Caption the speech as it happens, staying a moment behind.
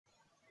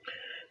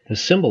The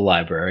symbol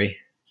library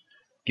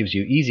gives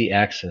you easy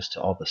access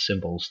to all the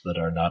symbols that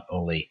are not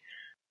only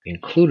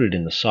included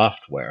in the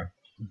software,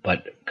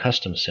 but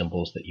custom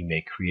symbols that you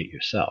may create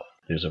yourself.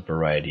 There's a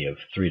variety of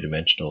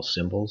three-dimensional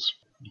symbols,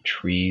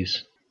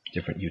 trees,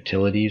 different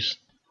utilities,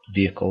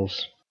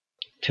 vehicles,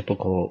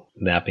 typical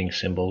mapping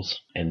symbols,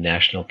 and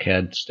National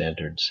CAD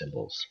standard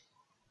symbols.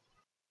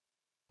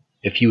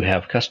 If you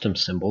have custom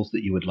symbols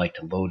that you would like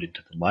to load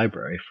into the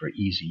library for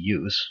easy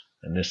use,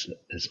 and this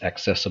is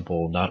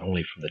accessible not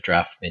only from the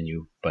draft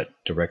menu, but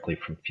directly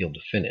from Field to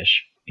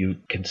Finish, you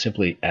can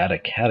simply add a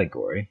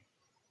category,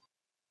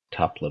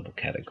 top level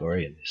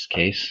category in this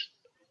case,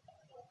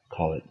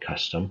 call it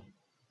custom.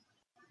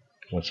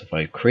 Once if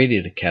I've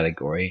created a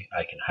category,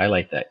 I can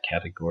highlight that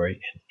category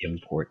and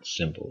import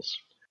symbols.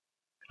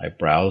 I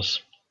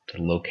browse to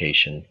the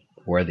location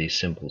where these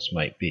symbols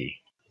might be.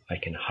 I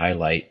can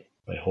highlight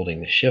by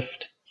holding the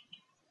shift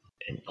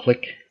and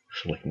click,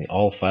 selecting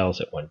all files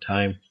at one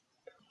time.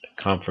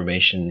 A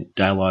confirmation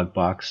dialog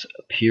box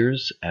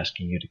appears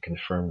asking you to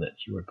confirm that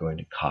you are going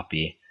to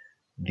copy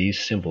these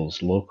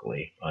symbols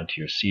locally onto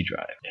your C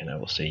drive, and I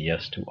will say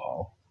yes to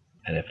all.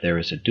 And if there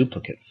is a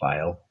duplicate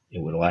file, it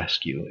will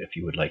ask you if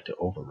you would like to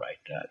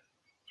overwrite that,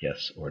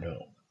 yes or no.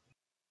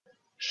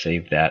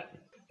 Save that,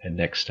 and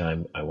next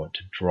time I want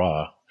to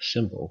draw a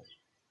symbol,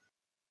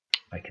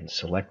 I can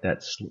select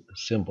that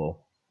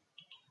symbol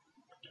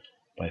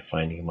by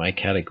finding my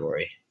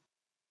category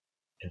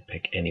and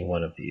pick any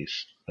one of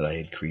these that I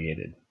had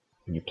created.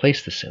 When you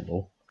place the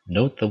symbol,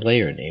 note the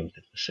layer name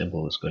that the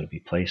symbol is going to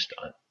be placed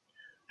on,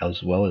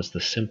 as well as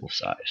the symbol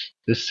size.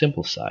 This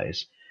symbol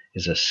size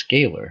is a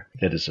scalar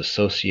that is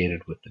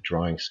associated with the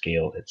drawing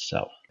scale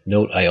itself.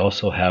 Note I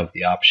also have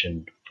the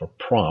option for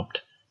prompt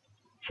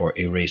for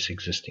erase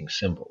existing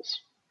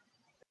symbols.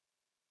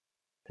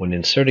 When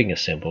inserting a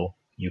symbol,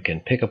 you can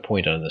pick a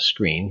point on the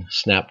screen,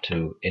 snap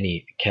to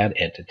any CAD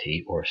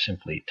entity, or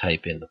simply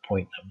type in the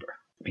point number.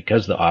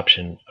 Because the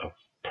option of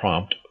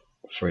prompt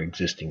for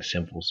existing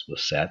symbols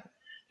was set,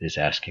 it is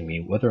asking me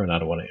whether or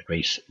not I want to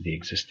erase the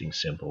existing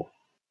symbol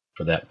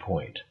for that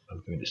point.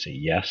 I'm going to say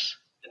yes,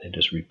 and it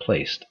is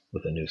replaced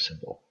with a new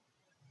symbol.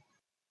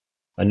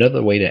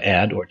 Another way to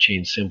add or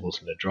change symbols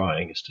in a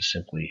drawing is to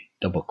simply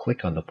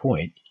double-click on the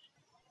point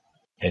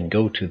and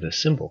go to the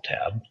Symbol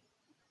tab.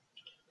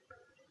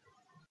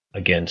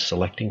 Again,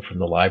 selecting from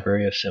the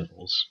library of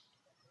symbols,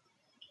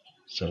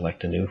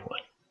 select a new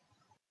one,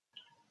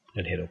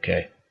 and hit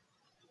OK.